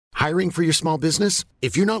Hiring for your small business?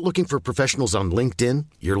 If you're not looking for professionals on LinkedIn,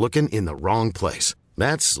 you're looking in the wrong place.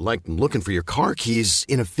 That's like looking for your car keys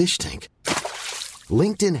in a fish tank.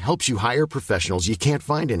 LinkedIn helps you hire professionals you can't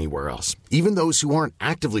find anywhere else, even those who aren't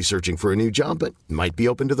actively searching for a new job but might be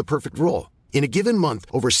open to the perfect role. In a given month,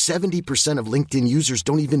 over 70% of LinkedIn users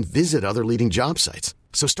don't even visit other leading job sites.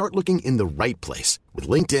 So start looking in the right place. With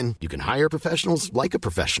LinkedIn, you can hire professionals like a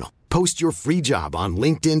professional. Post your free job on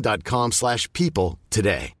linkedin.com/people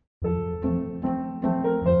today.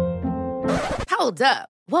 Hold up.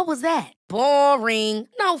 What was that? Boring.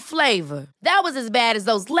 No flavor. That was as bad as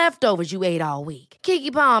those leftovers you ate all week.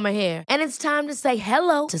 Keke Palmer here, and it's time to say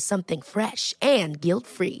hello to something fresh and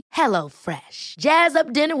guilt-free. Hello Fresh. Jazz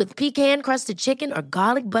up dinner with pecan-crusted chicken or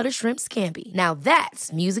garlic butter shrimp scampi. Now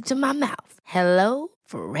that's music to my mouth. Hello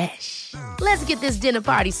Fresh. Let's get this dinner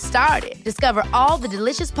party started. Discover all the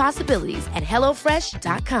delicious possibilities at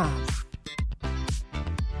hellofresh.com.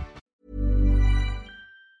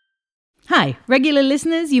 Hi, regular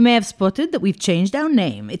listeners, you may have spotted that we've changed our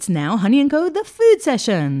name. It's now Honey & Co. The Food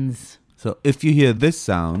Sessions. So if you hear this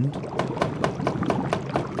sound,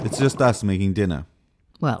 it's just us making dinner.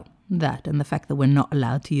 Well, that and the fact that we're not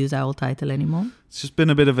allowed to use our old title anymore. It's just been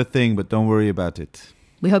a bit of a thing, but don't worry about it.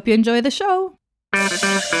 We hope you enjoy the show.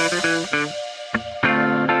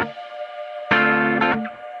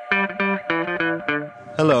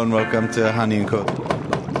 Hello and welcome to Honey & Co.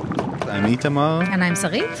 I'm Itamar. And I'm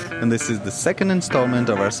Sarit. And this is the second installment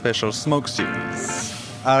of our special smoke series.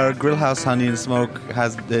 Our grill house Honey & Smoke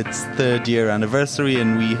has its 3rd year anniversary,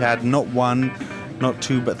 and we had not one, not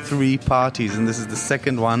two, but 3 parties, and this is the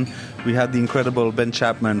second one. We had the incredible Ben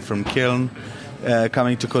Chapman from Kiln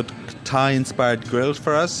coming to cook Thai-inspired grill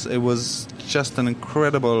for us. It was just an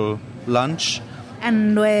incredible lunch.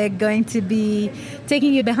 And we're going to be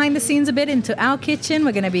taking you behind the scenes a bit into our kitchen.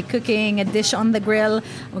 We're going to be cooking a dish on the grill.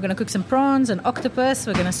 We're going to cook some prawns and octopus.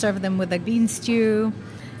 We're going to serve them with a bean stew.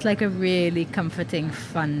 It's like a really comforting,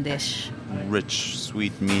 fun dish. Rich,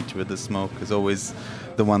 sweet meat with the smoke is always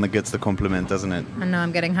the one that gets the compliment, doesn't it? I know,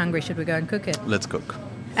 I'm getting hungry. Should we go and cook it? Let's cook.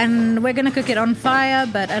 And we're going to cook it on fire,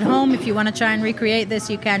 but at home, if you want to try and recreate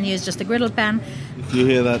this, you can use just a griddle pan. If you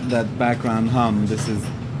hear that background hum, this is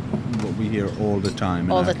what we hear all the time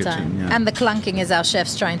in all our the kitchen. time. Yeah. And the clunking is our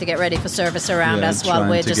chefs trying to get ready for service around us while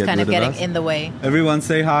we're just kind of getting in the way. Everyone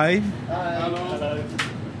say hi. Hello.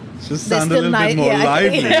 Just sound a little bit more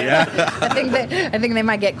lively. Yeah. I think they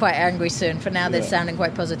might get quite angry soon. For now, they're sounding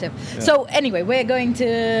quite positive. Yeah. So anyway, we're going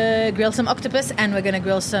to grill some octopus and we're going to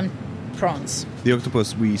grill some prawns. The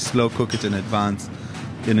octopus, we slow cook it in advance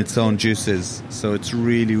in its own juices, so it's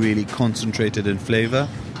really, really concentrated in flavor,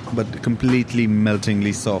 but completely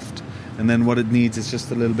meltingly soft. And then what it needs is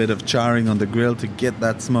just a little bit of charring on the grill to get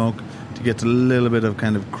that smoke, to get a little bit of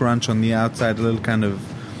kind of crunch on the outside, a little kind of,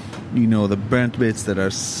 you know, the burnt bits that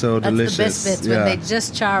are so delicious. That's the best bits, when they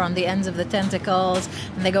just char on the ends of the tentacles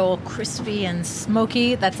and they go all crispy and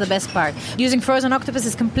smoky. That's the best part. Using frozen octopus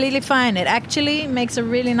is completely fine. It actually makes a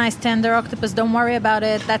really nice tender octopus. Don't worry about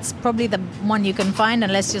it. That's probably the one you can find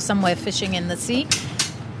unless you're somewhere fishing in the sea.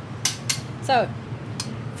 So,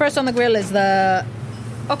 first on the grill is the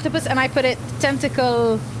octopus, and I put it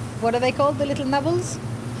tentacle, what are they called, the little nubbles?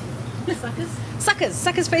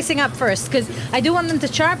 Suckers facing up first, because I do want them to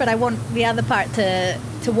char, but I want the other part to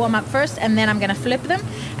warm up first, and then I'm going to flip them.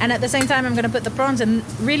 And at the same time, I'm going to put the prawns. And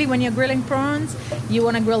really, when you're grilling prawns, you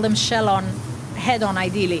want to grill them shell on, head on,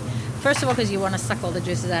 ideally. First of all, because you want to suck all the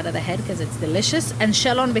juices out of the head, because it's delicious, and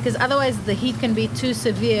shell on, because otherwise the heat can be too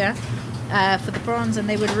severe for the prawns, and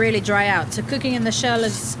they would really dry out. So cooking in the shell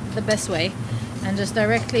is the best way, and just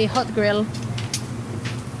directly hot grill.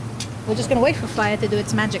 We're just going to wait for fire to do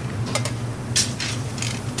its magic.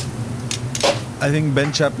 I think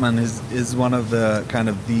Ben Chapman is one of the kind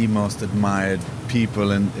of the most admired people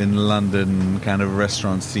in London kind of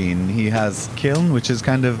restaurant scene. He has Kiln, which is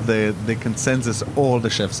kind of the consensus. All the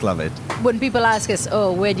chefs love it. When people ask us,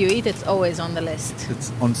 oh, where do you eat? It's always on the list.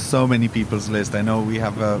 It's on so many people's list. I know we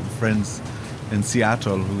have friends in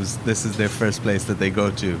Seattle this is their first place that they go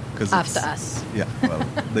to. After us. Yeah, well,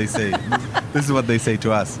 they say, this is what they say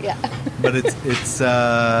to us. Yeah. But it's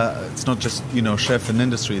not just, you know, chef and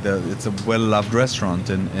industry. It's a well-loved restaurant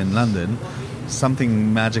in London.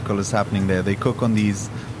 Something magical is happening there. They cook on these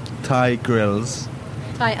Thai grills.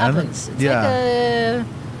 Thai ovens. It's like a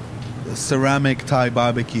ceramic Thai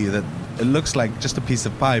barbecue that it looks like just a piece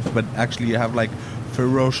of pipe, but actually you have like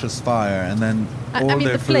ferocious fire, and then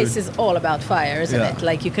the place is all about fire, isn't it?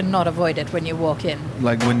 Like, you cannot avoid it when you walk in.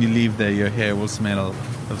 Like, when you leave there, your hair will smell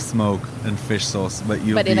of smoke and fish sauce, but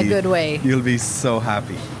in a good way. You'll be so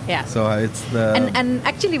happy. Yeah. So it's the and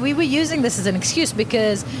actually we were using this as an excuse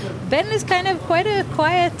because Ben is kind of quite a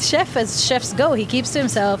quiet chef as chefs go. He keeps to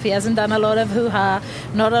himself. He hasn't done a lot of hoo-ha,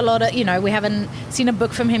 not a lot of, we haven't seen a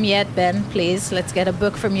book from him yet. Ben, please, let's get a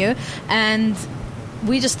book from you. And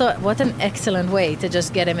we just thought, what an excellent way to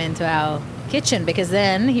just get him into our kitchen, because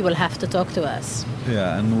then he will have to talk to us.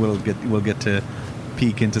 Yeah, and we'll get to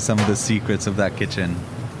peek into some of the secrets of that kitchen.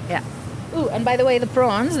 Yeah. Ooh, and by the way, the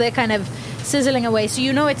prawns, they're kind of sizzling away. So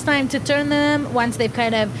it's time to turn them. Once they've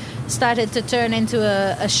kind of started to turn into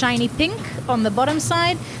a shiny pink on the bottom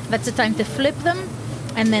side, that's the time to flip them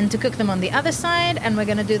and then to cook them on the other side. And we're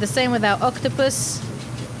going to do the same with our octopus.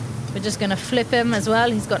 We're just going to flip him as well.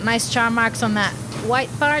 He's got nice char marks on that white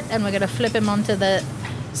part, and we're going to flip him onto the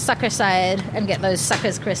sucker side and get those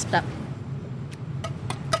suckers crisped up.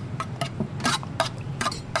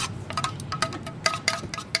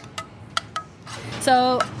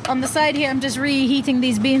 So on the side here, I'm just reheating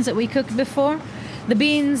these beans that we cooked before. The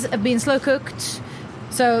beans have been slow cooked.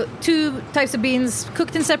 So 2 types of beans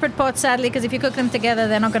cooked in separate pots, sadly, because if you cook them together,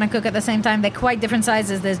 they're not going to cook at the same time. They're quite different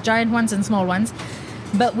sizes. There's giant ones and small ones.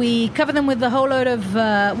 But we cover them with a whole load of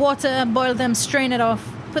water, boil them, strain it off,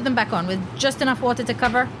 put them back on with just enough water to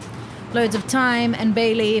cover. Loads of thyme and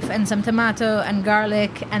bay leaf and some tomato and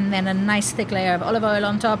garlic, and then a nice thick layer of olive oil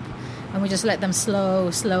on top. And we just let them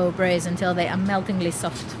slow braise until they are meltingly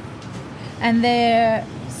soft. And they're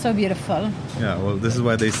so beautiful. Yeah, well, this is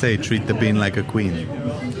why they say treat the bean like a queen.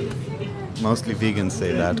 Mostly vegans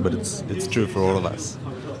say that, but it's true for all of us.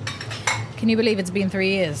 Can you believe it's been 3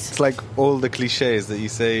 years? It's like all the cliches that you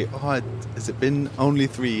say, has it been only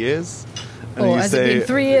 3 years? And you has it been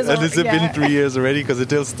 3 years? And has it been 3 years already? Because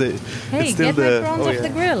it's still Hey, get my prawns off the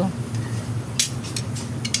grill.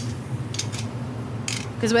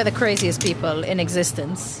 Because we're the craziest people in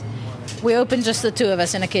existence. We opened just the 2 of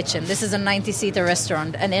us in a kitchen. This is a 90-seater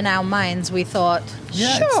restaurant, and in our minds we thought, sure,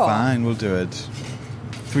 it's fine, we'll do it.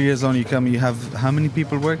 3 years on, you have how many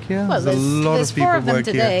people work here? Well, there's a lot of people 4 of them work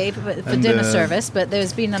today here. for dinner service, but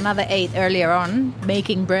there's been another 8 earlier on,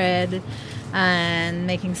 making bread and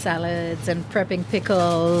making salads and prepping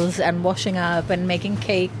pickles and washing up and making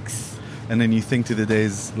cakes. And then you think to the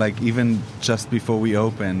days, like even just before we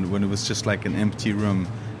opened, when it was just like an empty room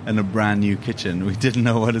and a brand new kitchen, we didn't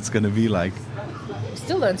know what it's going to be like.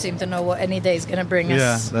 Still don't seem to know what any day is going to bring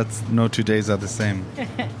us. Yeah, no 2 days are the same.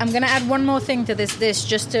 I'm going to add one more thing to this dish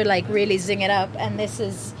just to like really zing it up. And this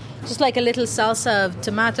is just like a little salsa of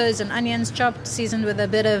tomatoes and onions chopped, seasoned with a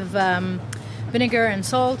bit of vinegar and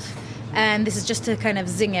salt. And this is just to kind of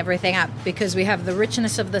zing everything up, because we have the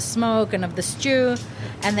richness of the smoke and of the stew,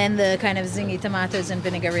 and then the kind of zingy tomatoes and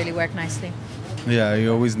vinegar really work nicely. Yeah,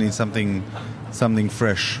 you always need something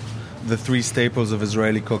fresh. The 3 staples of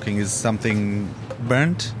Israeli cooking is something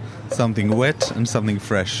burnt, something wet, and something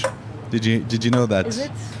fresh. Did you know that? Is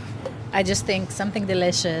it? I just think something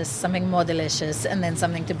delicious, something more delicious, and then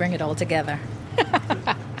something to bring it all together.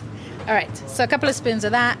 All right, so a couple of spoons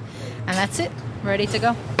of that, and that's it. Ready to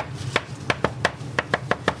go.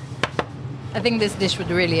 I think this dish would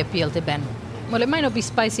really appeal to Ben. Well, it might not be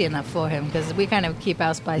spicy enough for him, because we kind of keep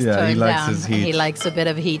our spice toned down, his heat. And he likes a bit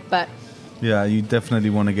of heat. But yeah, you definitely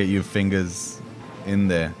want to get your fingers in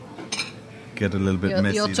there. Get a little bit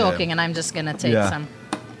messy. You're talking, there. and I'm just going to take some.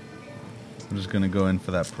 I'm just going to go in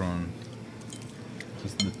for that prawn.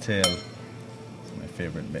 Just the tail. It's my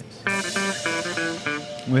favorite bit.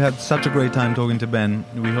 We had such a great time talking to Ben.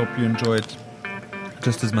 We hope you enjoyed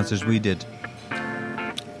just as much as we did.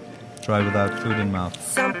 Try without food in mouth.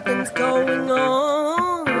 Something's going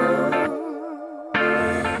on.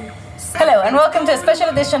 Hello, and welcome to a special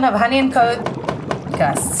edition of Honey & Co.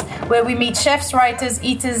 podcasts, where we meet chefs, writers,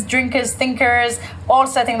 eaters, drinkers, thinkers, all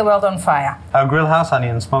setting the world on fire. Our grill house,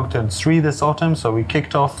 Honey & Smoke, turned 3 this autumn, so we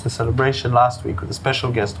kicked off the celebration last week with a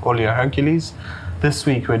special guest, Olia Hercules. This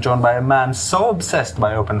week, we're joined by a man so obsessed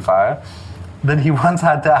by open fire that he once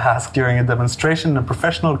had to ask during a demonstration in a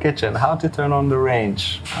professional kitchen how to turn on the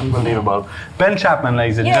range. Unbelievable. Ben Chapman,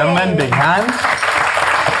 ladies and gentlemen, big hand.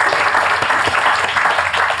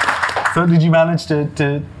 So did you manage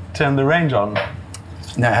to turn the range on?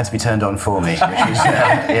 No, it had to be turned on for me, which is,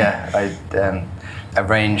 a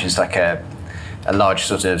range is like a large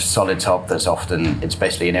sort of solid top that's it's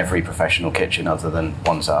basically in every professional kitchen other than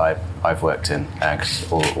ones that I've worked in,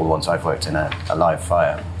 because all the ones I've worked in are live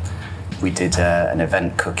fire. We did an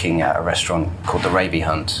event cooking at a restaurant called the Raby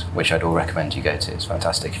Hunt, which I'd all recommend you go to. It's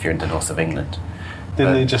fantastic if you're in the north of England.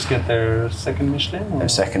 Didn't they just get their second Michelin? Their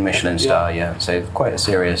second Michelin star, yeah. So quite a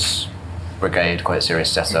serious brigade, quite a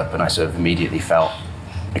serious setup, and I sort of immediately felt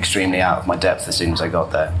extremely out of my depth as soon as I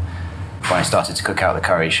got there. When I started to cook out the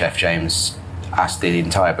curry, Chef James asked the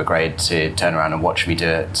entire brigade to turn around and watch me do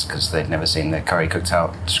it because they'd never seen the curry cooked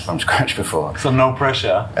out from scratch before. So no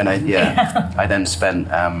pressure. And I then spent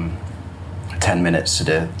 10 minutes sort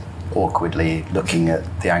of awkwardly looking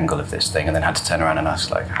at the angle of this thing, and then had to turn around and ask,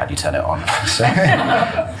 like, how do you turn it on? So,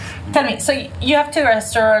 Tell me, so you have 2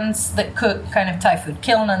 restaurants that cook kind of Thai food,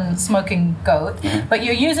 Kiln and Smoking Goat, but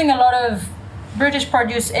you're using a lot of British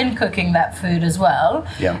produce in cooking that food as well.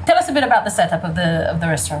 Yeah. Tell us a bit about the setup of the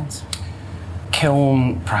restaurants.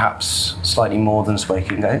 Kiln, perhaps slightly more than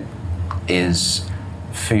Smoking Goat, is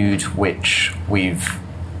food which we've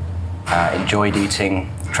enjoyed eating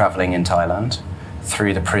travelling in Thailand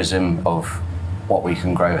through the prism of what we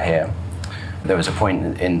can grow here. There was a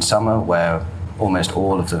point in summer where almost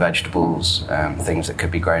all of the vegetables, things that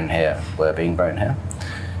could be grown here, were being grown here.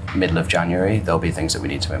 Middle of January, there'll be things that we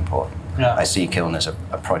need to import. Yeah. I see Kiln as a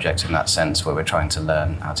project in that sense where we're trying to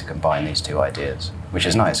learn how to combine these two ideas, which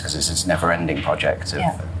is nice because it's this never-ending project.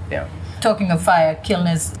 Talking of fire, Kiln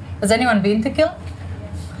is... Has anyone been to Kiln?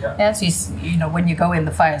 Yeah. So you know, when you go in,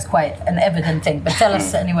 the fire is quite an evident thing. But tell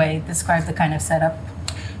us anyway, describe the kind of setup.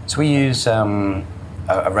 So we use a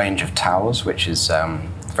range of towels, which is a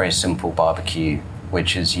very simple barbecue,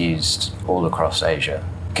 which is used all across Asia.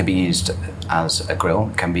 It can be used as a grill,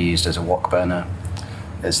 it can be used as a wok burner.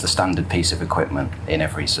 It's the standard piece of equipment in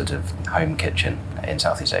every sort of home kitchen in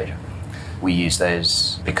Southeast Asia. We use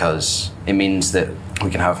those because it means that we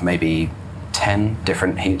can have maybe 10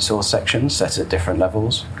 different heat source sections set at different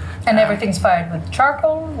levels. And everything's fired with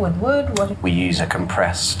charcoal, with wood? We use a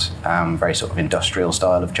compressed, very sort of industrial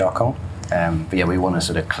style of charcoal. But yeah, we want a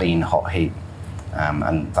sort of clean, hot heat.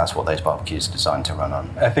 And that's what those barbecues are designed to run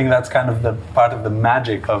on. I think that's kind of the part of the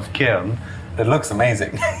magic of Kiln. It looks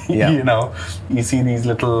amazing. Yeah. You know, you see these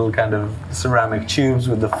little kind of ceramic tubes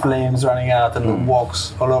with the flames running out and the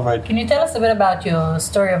woks all over it. Can you tell us a bit about your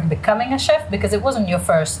story of becoming a chef? Because it wasn't your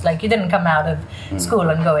first, like you didn't come out of school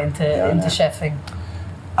and go into chefing.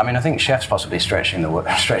 I mean, I think chef's possibly stretching the word,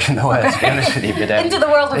 to be honest with you. But, into the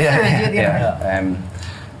world of food.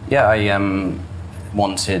 I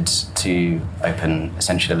wanted to open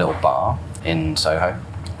essentially a little bar in Soho,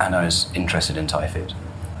 and I was interested in Thai food.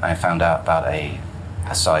 I found out about a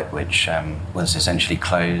site which was essentially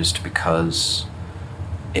closed because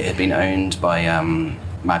it had been owned by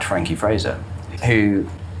Mad Frankie Fraser, who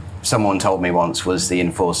someone told me once was the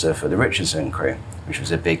enforcer for the Richardson crew, which was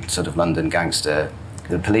a big sort of London gangster.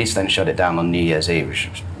 The police then shut it down on New Year's Eve, which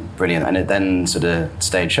was brilliant, and it then sort of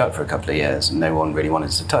stayed shut for a couple of years and no one really wanted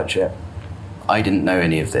to touch it. I didn't know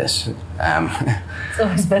any of this. It's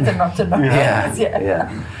always better not to know.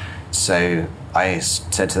 Yeah. So I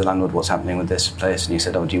said to the landlord, what's happening with this place? And he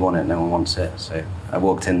said, oh, do you want it? No one wants it. So I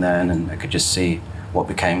walked in there and I could just see what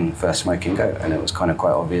became First Smoking Goat. And it was kind of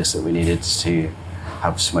quite obvious that we needed to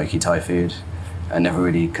have smoky Thai food. I never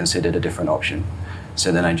really considered a different option.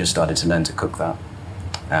 So then I just started to learn to cook that.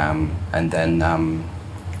 And then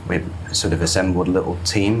we sort of assembled a little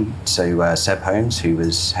team. So Seb Holmes, who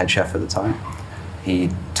was head chef at the time,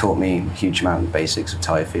 he taught me a huge amount of basics of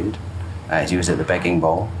Thai food. He was at the Begging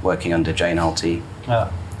Bowl, working under Jane Alty. Yeah,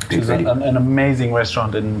 which is an amazing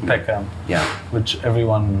restaurant in Peckham. Yeah. Which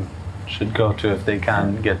everyone should go to if they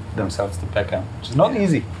can get themselves to Peckham, which is not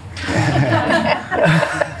easy.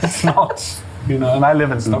 It's not, you know, and I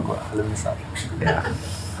live in Stockwell. I live in South. Yeah.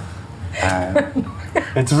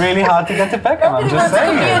 It's really hard to get to Peckham, I'm just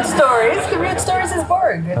saying. Commute stories is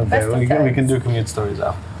boring. Okay, we can do commute stories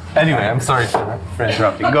after. Anyway, I'm sorry for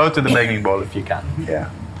interrupting. Go to the Begging Bowl if you can. Yeah.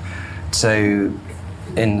 So,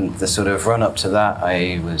 in the sort of run up to that,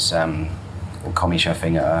 I was commie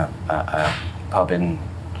chefing at a pub in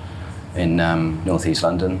northeast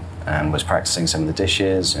London, and was practicing some of the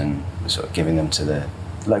dishes and sort of giving them to the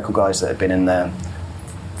local guys that had been in there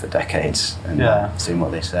for decades and seeing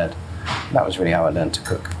what they said. That was really how I learned to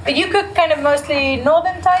cook. You cook kind of mostly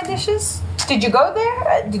northern Thai dishes? Did you go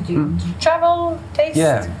there? Did you travel, taste?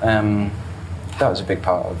 Yeah, that was a big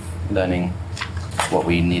part of learning what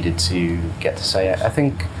we needed to get to say. I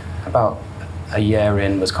think about a year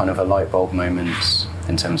in was kind of a light bulb moment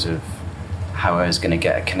in terms of how I was going to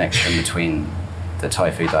get a connection between the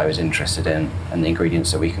Thai food that I was interested in and the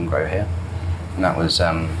ingredients that we can grow here. And that was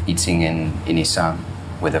eating in Isan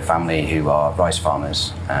with a family who are rice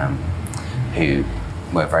farmers, who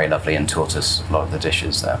were very lovely and taught us a lot of the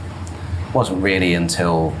dishes there. It wasn't really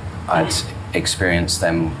until I'd experienced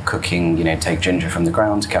them cooking, you know, take ginger from the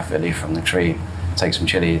ground, kaffir leaf from the tree, take some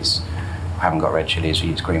chilies. I haven't got red chilies, we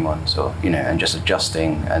use green ones, or, you know, and just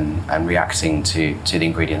adjusting and reacting to the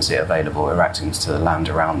ingredients that are available, reacting to the land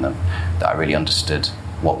around them, that I really understood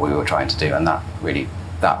what we were trying to do, and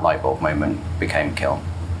that light bulb moment became Kiln.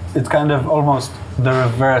 It's kind of almost the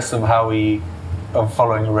reverse of of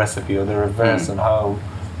following a recipe, or the reverse of how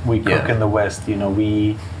we cook in the West. You know,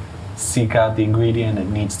 we seek out the ingredient, it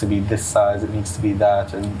needs to be this size, it needs to be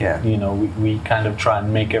that, and you know, we kind of try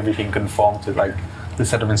and make everything conform to like the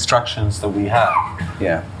set of instructions that we have.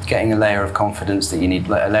 Yeah, getting a layer of confidence that you need,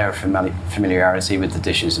 a layer of familiarity with the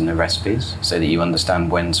dishes and the recipes, so that you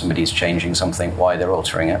understand when somebody's changing something, why they're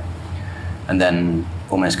altering it, and then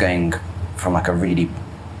almost going from like a really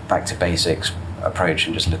back to basics approach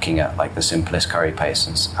and just looking at like the simplest curry paste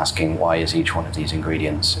and asking why is each one of these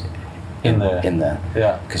ingredients in there.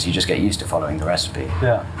 Yeah. Because you just get used to following the recipe.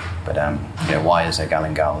 Yeah. But you know, why is there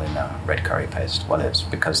galangal in red curry paste? Well, it's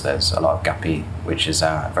because there's a lot of gapi, which is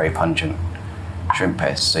a very pungent shrimp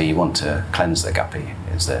paste. So you want to cleanse the gapi.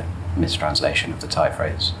 Is the mistranslation of the Thai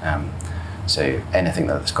phrase. So anything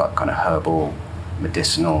that's got kind of herbal,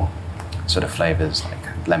 medicinal sort of flavors like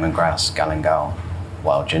lemongrass, galangal,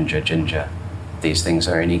 wild ginger. These things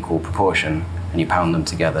are in equal proportion, and you pound them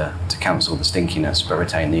together to cancel the stinkiness but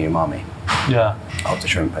retain the umami of the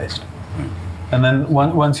shrimp paste. And then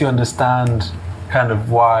once you understand kind of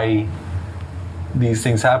why these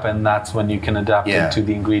things happen, that's when you can adapt it to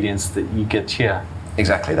the ingredients that you get here.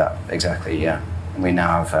 Exactly that, yeah. And we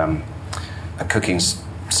now have a cooking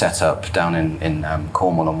setup down in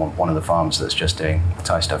Cornwall on one of the farms that's just doing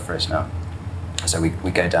Thai stuff for us now. So we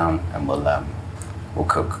go down and we'll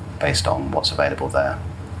cook based on what's available there.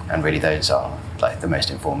 And really those are like the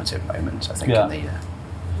most informative moments, I think, in the year.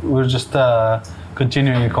 We're just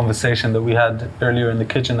continuing a conversation that we had earlier in the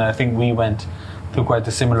kitchen. I think we went through quite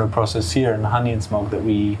a similar process here in Honey and Smoke, that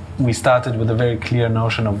we started with a very clear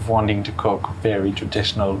notion of wanting to cook very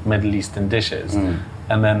traditional Middle Eastern dishes.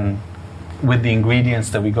 And then with the ingredients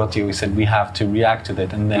that we got here, we said we have to react to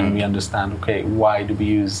that, and then we understand, okay, why do we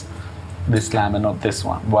use this lamb and not this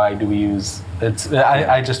one? Why do we use...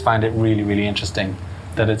 I just find it really, really interesting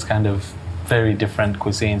that it's kind of very different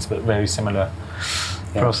cuisines, but very similar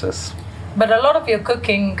process. But a lot of your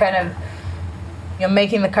cooking kind of, you're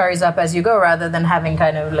making the curries up as you go, rather than having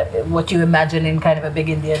kind of what you imagine in kind of a big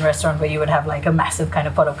Indian restaurant where you would have like a massive kind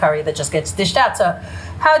of pot of curry that just gets dished out. So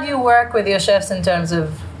how do you work with your chefs in terms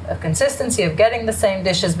of consistency, of getting the same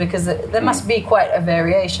dishes? Because there must be quite a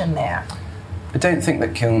variation there. I don't think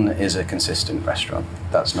that Kiln is a consistent restaurant.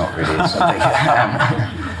 That's not really something.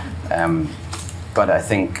 But I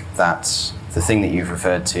think that the thing that you've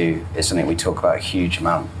referred to is something we talk about a huge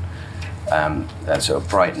amount, that sort of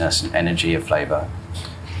brightness and energy of flavour.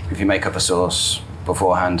 If you make up a sauce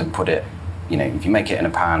beforehand and put it, you know, if you make it in a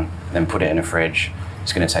pan, then put it in a fridge,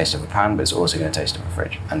 it's going to taste of a pan, but it's also going to taste of a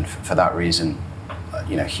fridge. And for that reason,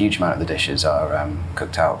 you know, a huge amount of the dishes are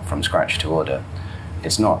cooked out from scratch to order.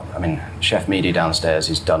 It's not, I mean, Chef Meady downstairs,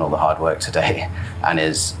 who's done all the hard work today and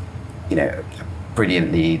is, you know,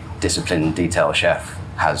 brilliantly disciplined, detailed chef,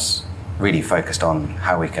 has really focused on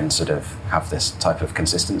how we can sort of have this type of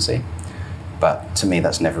consistency. But to me,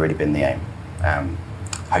 that's never really been the aim.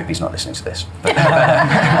 Hope he's not listening to this. But,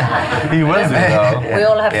 he wasn't, though. We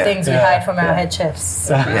all have things we hide from our head chefs.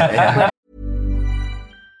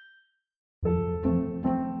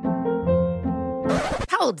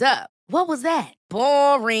 Hold up. What was that?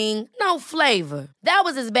 Boring. No flavor. That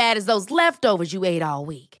was as bad as those leftovers you ate all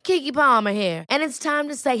week. Keke Palmer here, and it's time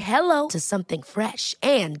to say hello to something fresh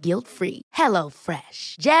and guilt-free. Hello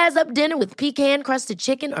Fresh. Jazz up dinner with pecan-crusted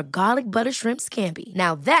chicken or garlic butter shrimp scampi.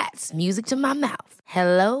 Now that's music to my mouth.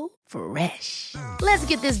 Hello Fresh. Let's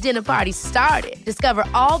get this dinner party started. Discover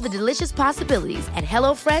all the delicious possibilities at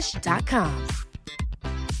HelloFresh.com.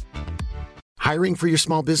 Hiring for your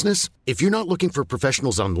small business? If you're not looking for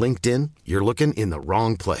professionals on LinkedIn, you're looking in the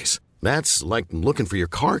wrong place. That's like looking for your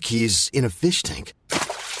car keys in a fish tank.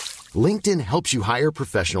 LinkedIn helps you hire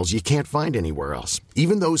professionals you can't find anywhere else,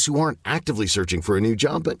 even those who aren't actively searching for a new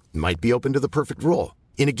job but might be open to the perfect role.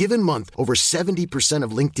 In a given month, over 70%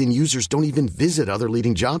 of LinkedIn users don't even visit other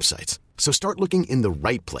leading job sites. So start looking in the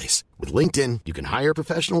right place. With LinkedIn, you can hire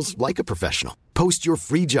professionals like a professional. Post your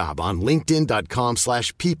free job on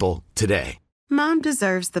linkedin.com/people today. Mom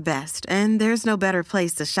deserves the best, and there's no better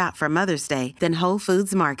place to shop for Mother's Day than Whole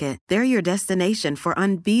Foods Market. They're your destination for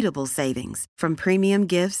unbeatable savings, from premium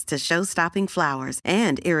gifts to show-stopping flowers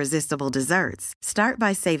and irresistible desserts. Start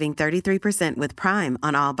by saving 33% with Prime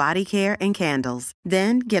on all body care and candles.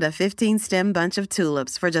 Then get a 15-stem bunch of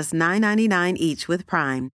tulips for just $9.99 each with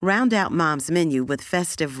Prime. Round out Mom's menu with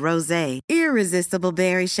festive rosé, irresistible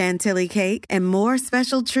berry chantilly cake, and more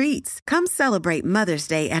special treats. Come celebrate Mother's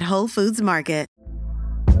Day at Whole Foods Market.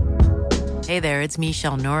 Hey there, it's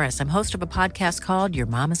Michelle Norris. I'm host of a podcast called Your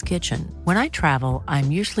Mama's Kitchen. When I travel,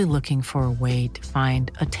 I'm usually looking for a way to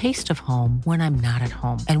find a taste of home when I'm not at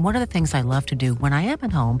home. And one of the things I love to do when I am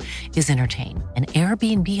at home is entertain. And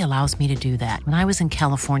Airbnb allows me to do that. When I was in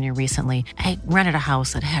California recently, I rented a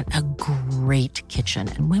house that had a great kitchen.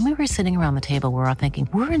 And when we were sitting around the table, we were all thinking,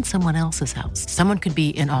 we're in someone else's house. Someone could be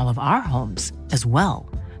in all of our homes as well.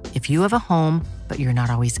 If you have a home, but you're not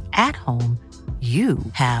always at home, you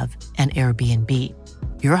have an Airbnb.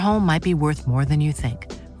 Your home might be worth more than you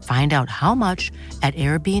think. Find out how much at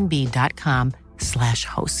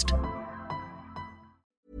airbnb.com/host.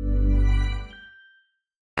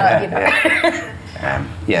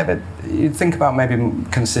 Yeah, but you think about maybe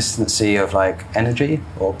consistency of like energy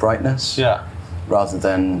or brightness. Yeah. Rather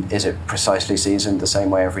than is it precisely seasoned the same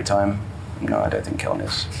way every time? No, I don't think kiln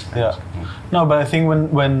is. Yeah. No, but I think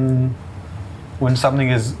when something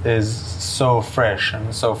is so fresh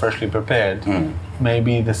and so freshly prepared,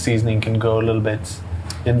 maybe the seasoning can go a little bit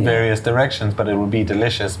in various directions, but it will be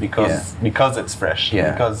delicious because it's fresh.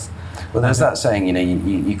 Yeah. Because there's that saying,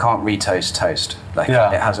 you can't retoast toast. Like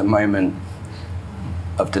it has a moment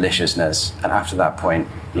of deliciousness, and after that point,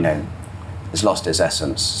 it's lost its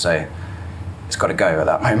essence. So it's got to go at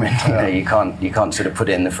that moment. You can't sort of put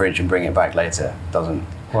it in the fridge and bring it back later. It doesn't.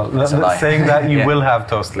 Well, saying that you will have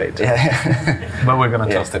toast later. Yeah. But we're going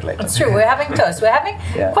to toast it later. It's true, we're having toast. We're having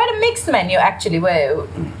quite a mixed menu, actually, where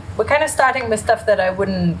we're kind of starting with stuff that I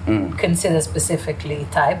wouldn't consider specifically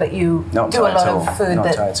Thai, but you do a lot of food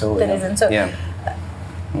that isn't. So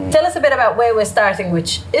tell us a bit about where we're starting,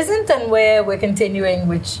 which isn't, and where we're continuing,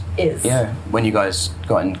 which is. Yeah, when you guys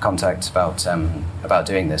got in contact about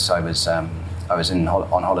doing this, I was on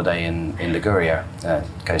holiday in Liguria,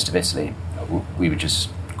 coast of Italy. We would just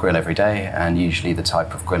grill every day, and usually the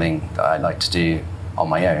type of grilling that I like to do on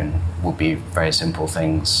my own will be very simple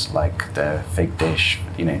things like the fig dish.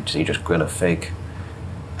 So you just grill a fig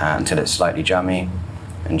until it's slightly jammy,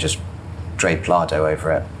 and just drape lardo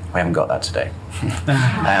over it. We haven't got that today.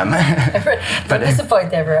 Don't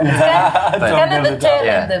disappoint everyone. It's kind of the tail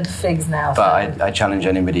end of figs now. But I challenge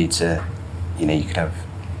anybody to, you could have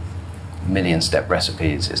million-step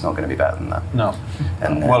recipes. It's not going to be better than that. No.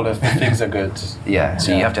 And if the figs are good. Yeah.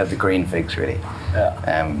 So you have to have the green figs, really.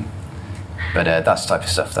 Yeah. But that's the type of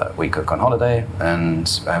stuff that we cook on holiday, and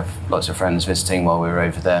I have lots of friends visiting while we were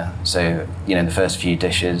over there. So the first few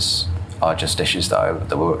dishes are just dishes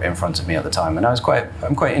that were in front of me at the time, and I'm quite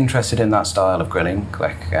interested in that style of grilling.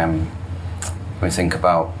 Like when we think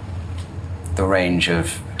about the range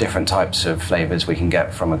of different types of flavors we can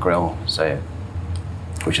get from a grill. So.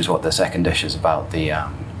 Which is what the second dish is about, the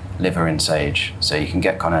liver in sage. So you can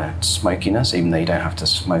get kind of smokiness, even though you don't have to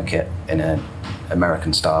smoke it in an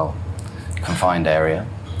American-style confined area.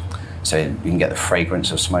 So you can get the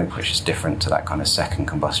fragrance of smoke, which is different to that kind of second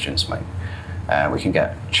combustion smoke. We can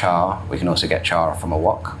get char. We can also get char from a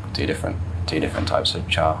wok, two different types of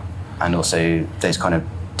char. And also there's kind of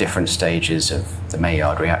different stages of the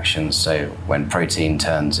Maillard reactions. So when protein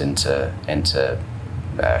turns into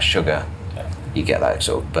sugar, you get that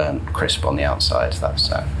sort of burnt crisp on the outside. That's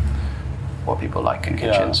what people like in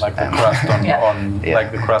kitchens. Like the crust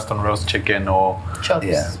like the crust on roast chicken or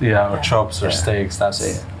chops. Or chops or steaks.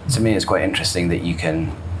 To me, it's quite interesting that you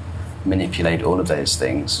can manipulate all of those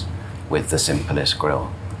things with the simplest grill.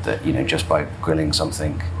 That just by grilling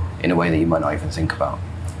something in a way that you might not even think about.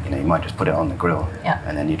 You might just put it on the grill,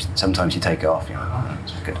 and then sometimes you take it off. You're like, oh,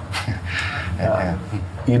 it's good.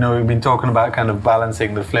 We've been talking about kind of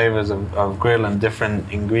balancing the flavors of grill and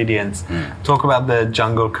different ingredients. Talk about the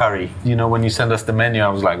jungle curry. When you sent us the menu, I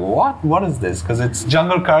was like, what is this? Because it's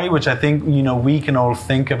jungle curry, which I think, we can all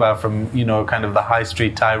think about from, kind of the high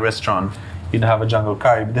street Thai restaurant. You'd have a jungle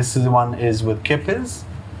curry. But this one is with kippis,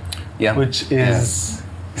 which is,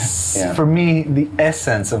 for me, the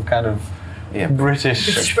essence of kind of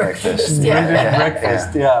British breakfast.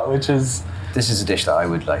 Breakfast, which is... This is a dish that I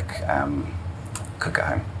would cook at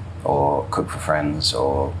home, or cook for friends,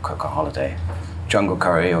 or cook on holiday. Jungle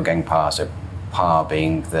curry or geng pa, so pa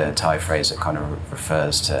being the Thai phrase that kind of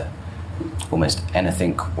refers to almost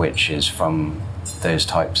anything which is from those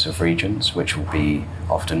types of regions, which will be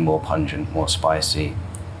often more pungent, more spicy,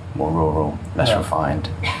 more rural, less refined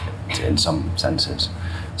in some senses.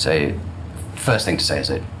 So first thing to say is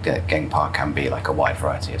that geng pa can be like a wide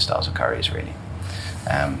variety of styles of curries, really.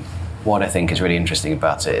 What I think is really interesting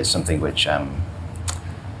about it is something which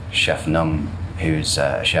Chef Num, who's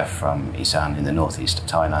a chef from Isan in the northeast of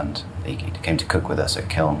Thailand, he came to cook with us at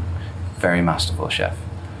Kiln. Very masterful chef,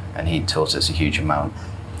 and he taught us a huge amount.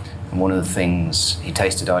 And one of the things, he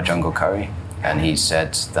tasted our jungle curry, and he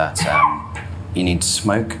said that You need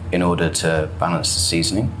smoke in order to balance the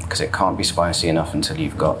seasoning, because it can't be spicy enough until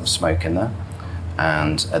you've got smoke in there.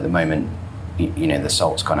 And at the moment, you know, the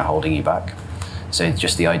salt's kind of holding you back. So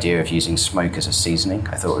just the idea of using smoke as a seasoning,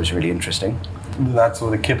 I thought was really interesting. That's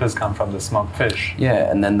where the kippers come from, the smoked fish.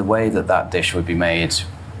 Yeah, and then the way that dish would be made,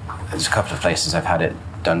 there's a couple of places I've had it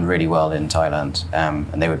done really well in Thailand,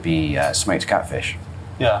 and they would be smoked catfish.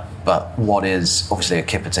 Yeah. But what is, obviously a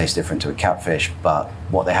kipper tastes different to a catfish, but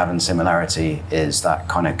what they have in similarity is that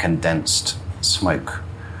kind of condensed smoke,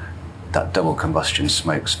 that double combustion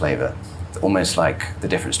smokes flavour. Almost like the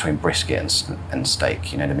difference between brisket and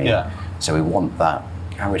steak, you know what I mean? Yeah. So we want that,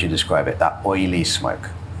 how would you describe it? That oily smoke.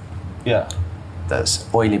 Yeah. That's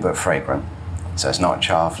oily but fragrant. So it's not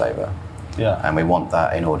char flavour. Yeah. And we want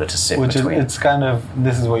that in order to sit between. It's kind of,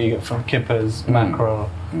 this is what you get from kippers, mackerel,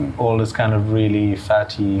 all this kind of really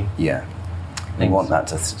fatty. Yeah. We want that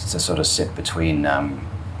to sort of sit between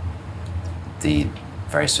the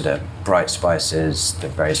very sort of bright spices, the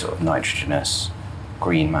very sort of nitrogenous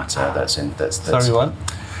green matter that's in. Sorry, what?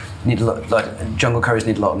 Need a lot, like jungle curries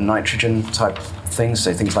need a lot of nitrogen type things,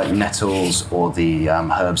 so things like nettles or the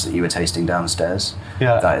herbs that you were tasting downstairs.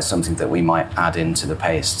 Yeah. That is something that we might add into the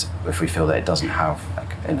paste if we feel that it doesn't have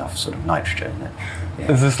like enough sort of nitrogen in it.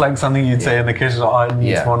 Yeah. Is this like something you'd say in the kitchen? Oh, it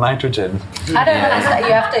needs more nitrogen. I don't understand.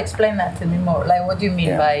 You have to explain that to me more. Like, what do you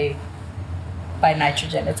mean by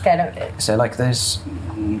nitrogen? It's kind of... So like there's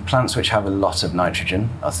plants which have a lot of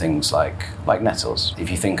nitrogen are things like nettles.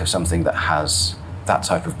 If you think of something that has that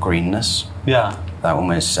type of greenness, that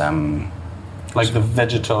almost like the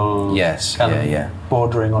vegetal, kind of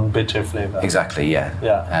bordering on bitter flavour. Exactly,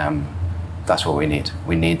 yeah. That's what we need.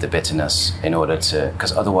 We need the bitterness in order to,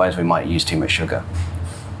 because otherwise we might use too much sugar,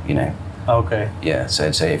 you know. Okay. Yeah, so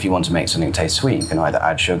if you want to make something taste sweet, you can either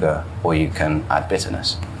add sugar or you can add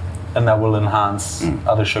bitterness. And that will enhance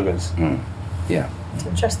other sugars. Yeah. It's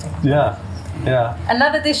interesting. Yeah.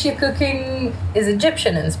 Another dish you're cooking is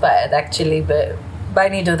Egyptian inspired, actually, but by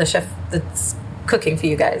Nido, the chef that's cooking for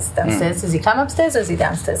you guys downstairs. Does he come upstairs or is he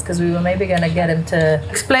downstairs? Because we were maybe going to get him to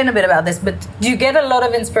explain a bit about this, but do you get a lot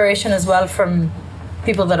of inspiration as well from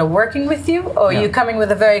people that are working with you, or are you coming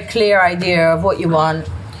with a very clear idea of what you want?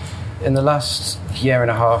 In the last year and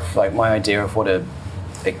a half, like my idea of what a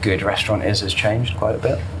good restaurant has changed quite a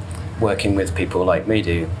bit. Working with people like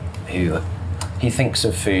Mido, who he thinks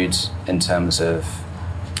of food in terms of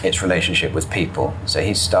its relationship with people. So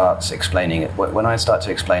he starts explaining it. When I start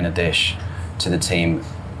to explain a dish to the team,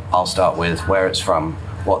 I'll start with where it's from,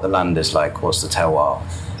 what the land is like, what's the terroir,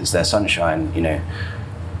 is there sunshine, you know,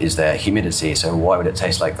 is there humidity, so why would it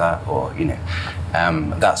taste like that, or, you know,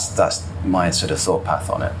 that's my sort of thought path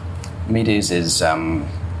on it. Mido's is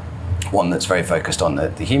one that's very focused on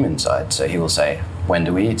the human side, so he will say, when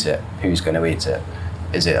do we eat it, who's going to eat it,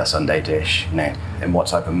 is it a Sunday dish, you know, in what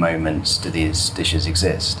type of moments do these dishes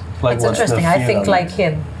exist? Like, it's interesting. I think like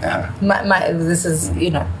him. This is,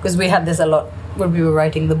 you know, because we had this a lot when we were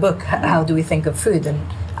writing the book. How do we think of food? And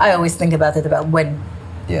I always think about it about when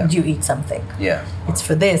do you eat something. Yeah. It's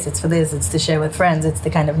for this. It's to share with friends. It's to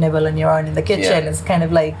kind of nibble on your own in the kitchen. It's kind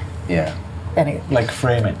of like anyway. Like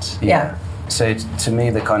frame it. Yeah. So to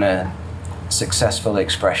me, the kind of successful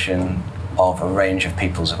expression of a range of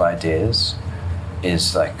people's ideas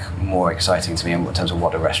is like more exciting to me in terms of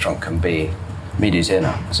what a restaurant can be. Mido's here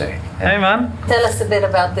now, so... Hey man! Tell us a bit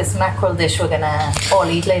about this mackerel dish we're gonna all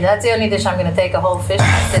eat later. That's the only dish I'm gonna take a whole fish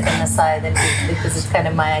and sit on the side and eat, because it's kind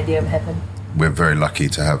of my idea of heaven. We're very lucky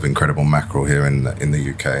to have incredible mackerel here in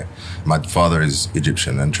the UK. My father is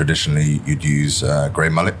Egyptian, and traditionally you'd use grey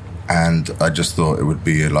mullet, and I just thought it would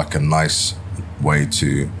be like a nice way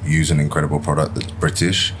to use an incredible product that's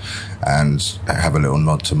British and have a little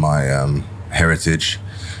nod to my heritage.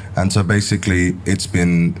 And so basically it's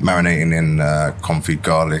been marinating in confit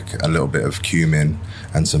garlic, a little bit of cumin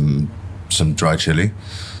and some dry chili,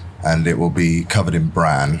 and it will be covered in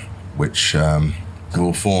bran, which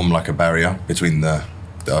will form like a barrier between the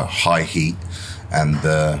high heat and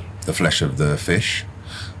the flesh of the fish.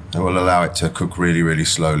 It will allow it to cook really, really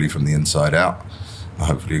slowly from the inside out.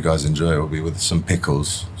 Hopefully you guys enjoy it. It will be with some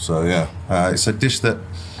pickles. So yeah, it's a dish that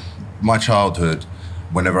my childhood,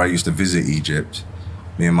 whenever I used to visit Egypt,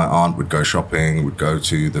 me and my aunt would go shopping, would go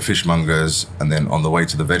to the fishmongers, and then on the way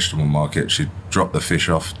to the vegetable market, she'd drop the fish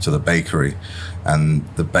off to the bakery, and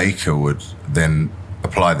the baker would then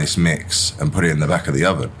apply this mix and put it in the back of the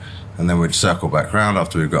oven. And then we'd circle back round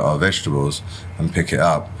after we've got our vegetables and pick it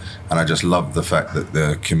up. And I just love the fact that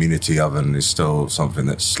the community oven is still something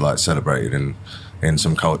that's like celebrated in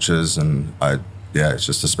some cultures, and it's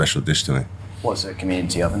just a special dish to me. What's a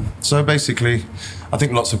community oven? So basically, I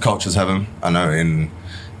think lots of cultures have them. I know in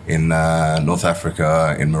In North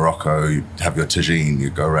Africa, in Morocco, you have your tagine. You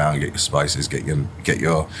go around, get your spices, get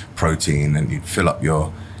your protein, and you fill up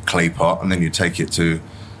your clay pot, and then you take it to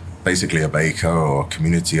basically a baker or a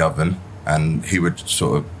community oven, and he would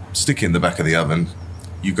sort of stick it in the back of the oven.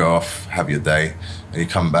 You go off, have your day, and you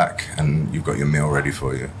come back, and you've got your meal ready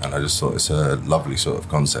for you. And I just thought it's a lovely sort of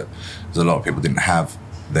concept, because a lot of people didn't have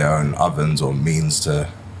their own ovens or means to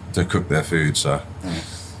cook their food. So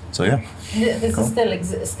yeah. This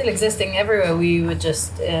is still existing everywhere. We were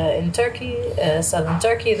just in Turkey, southern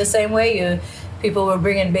Turkey, the same way. People were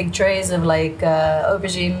bringing big trays of like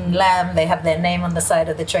aubergine, lamb. They have their name on the side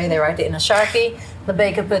of the tray. They write it in a Sharpie. The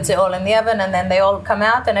baker puts it all in the oven, and then they all come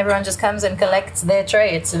out, and everyone just comes and collects their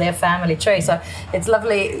tray. It's their family tray. So it's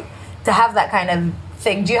lovely to have that kind of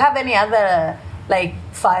thing. Do you have any other like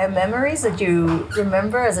fire memories that you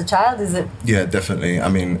remember as a child? Is it? Yeah, definitely. I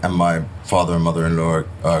mean, and my father and mother-in-law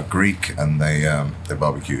are Greek, and they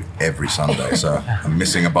barbecue every Sunday. So I'm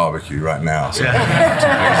missing a barbecue right now. So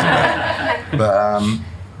but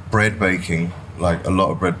bread baking, like a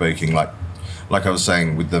lot of bread baking, like I was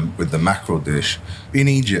saying with the mackerel dish in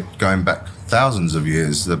Egypt, going back thousands of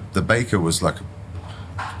years, the baker was like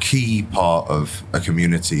a key part of a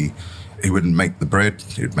community. He wouldn't make the bread;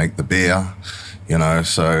 he would make the beer. You know,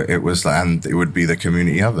 so it was, and it would be the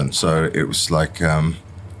community oven. So it was like,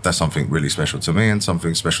 that's something really special to me, and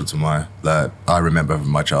something special to that I remember from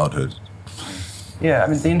my childhood. Yeah, I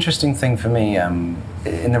mean, the interesting thing for me, in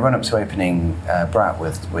the run-up to opening Brat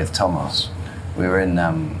with Thomas, we were in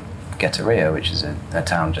Getaria, which is a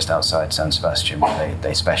town just outside San Sebastian, where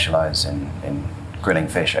they specialise in grilling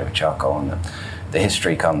fish over charcoal. And the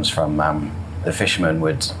history comes from the fishermen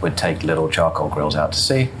would take little charcoal grills out to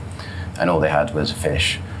sea, and all they had was a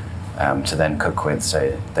fish to then cook with,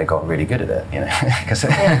 so they got really good at it, you know, because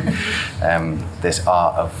this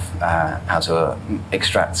art of how to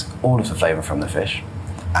extract all of the flavour from the fish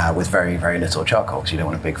with very, very little charcoal, because you don't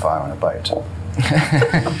want a big fire on a boat.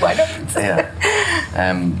 Why not? Yeah.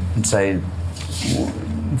 And so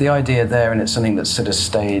the idea there, and it's something that's sort of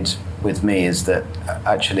stayed with me, is that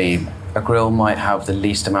actually a grill might have the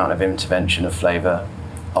least amount of intervention of flavour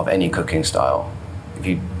of any cooking style. If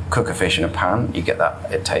you cook a fish in a pan, you get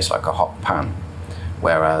that, it tastes like a hot pan.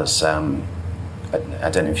 Whereas, I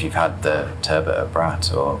don't know if you've had the turbot at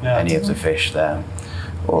Brat or any of the fish there,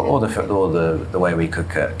 or the way we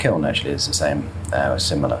cook at Kiln actually is the same,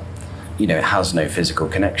 similar. You know, it has no physical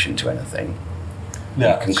connection to anything.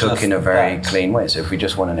 Yeah, you can cook in a very clean way. So if we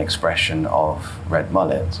just want an expression of red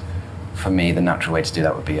mullet, for me, the natural way to do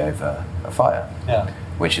that would be over a fire. Yeah.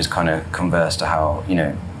 Which is kind of converse to how,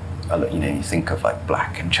 you think of like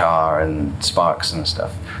black and char and sparks and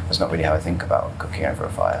stuff. That's not really how I think about cooking over a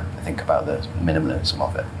fire. I think about the minimalism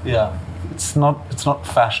of it. Yeah, it's not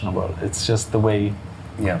fashionable. It's just the way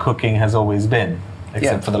cooking has always been,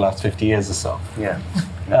 except for the last 50 years or so. Yeah.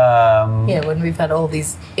 When we've had all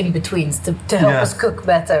these in-betweens to help us cook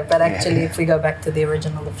better, but actually if we go back to the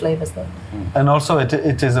original, the flavors there. And also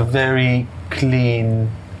it is a very clean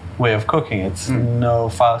way of cooking. It's no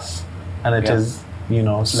fuss, and it is,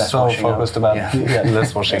 so focused about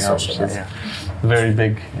less washing up, which is very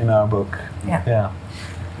big in our book. Yeah.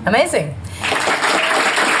 Amazing.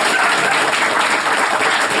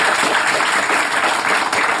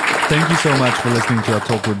 Thank you so much for listening to our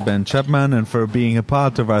talk with Ben Chapman and for being a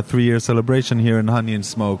part of our 3-year celebration here in Honey and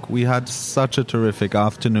Smoke. We had such a terrific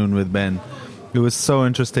afternoon with Ben. It was so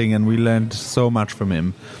interesting and we learned so much from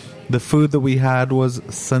him. The food that we had was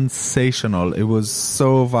sensational. It was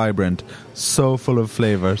so vibrant, so full of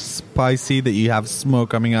flavor, spicy that you have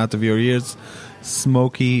smoke coming out of your ears,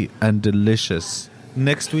 smoky and delicious.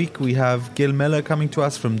 Next week we have Gil Miller coming to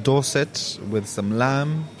us from Dorset with some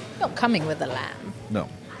lamb. Not coming with the lamb. No.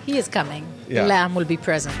 He is coming. Yeah. The lamb will be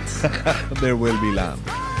present. There will be lamb.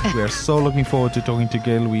 We are so looking forward to talking to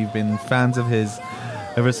Gil. We've been fans of his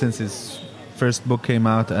ever since his first book came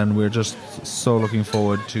out, and we're just so looking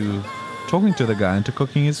forward to talking to the guy and to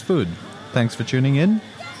cooking his food. Thanks for tuning in.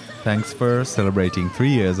 Thanks for celebrating 3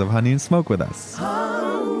 years of Honey and Smoke with us.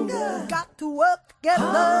 Hunger, got to work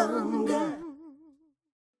together.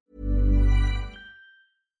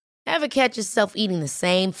 Ever catch yourself eating the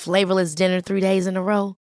same flavorless dinner 3 days in a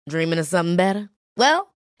row? Dreaming of something better?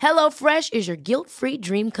 Well, HelloFresh is your guilt-free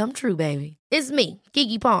dream come true, baby. It's me,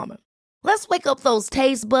 Keke Palmer. Let's wake up those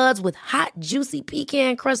taste buds with hot, juicy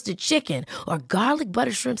pecan-crusted chicken or garlic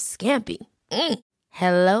butter shrimp scampi.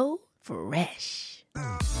 Hello Fresh.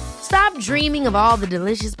 Stop dreaming of all the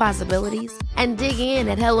delicious possibilities and dig in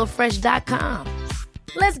at HelloFresh.com.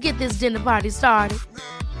 Let's get this dinner party started.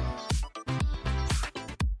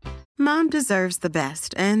 Mom deserves the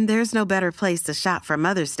best, and there's no better place to shop for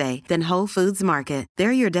Mother's Day than Whole Foods Market.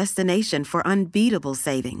 They're your destination for unbeatable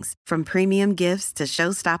savings, from premium gifts to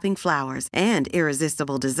show-stopping flowers and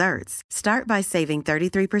irresistible desserts. Start by saving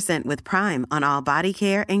 33% with Prime on all body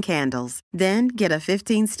care and candles. Then get a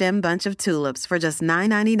 15-stem bunch of tulips for just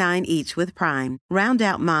 $9.99 each with Prime. Round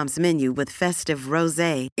out Mom's menu with festive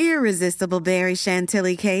rosé, irresistible berry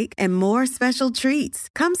chantilly cake, and more special treats.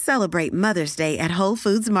 Come celebrate Mother's Day at Whole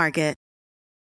Foods Market.